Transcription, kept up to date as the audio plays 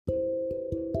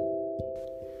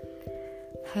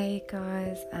Hey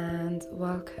guys, and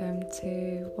welcome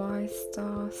to Why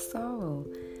Star Soul.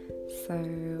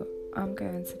 So, I'm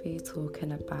going to be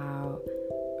talking about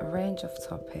a range of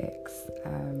topics,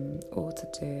 all to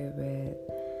do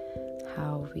with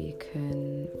how we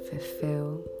can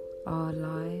fulfill our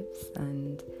lives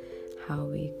and how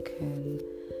we can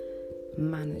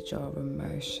manage our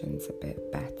emotions a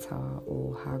bit better,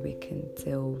 or how we can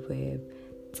deal with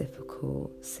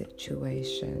difficult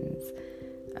situations.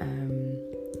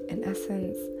 In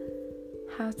essence,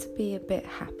 how to be a bit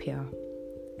happier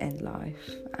in life,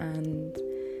 and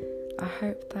I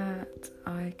hope that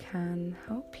I can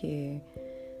help you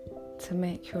to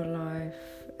make your life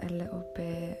a little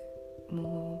bit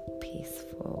more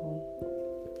peaceful.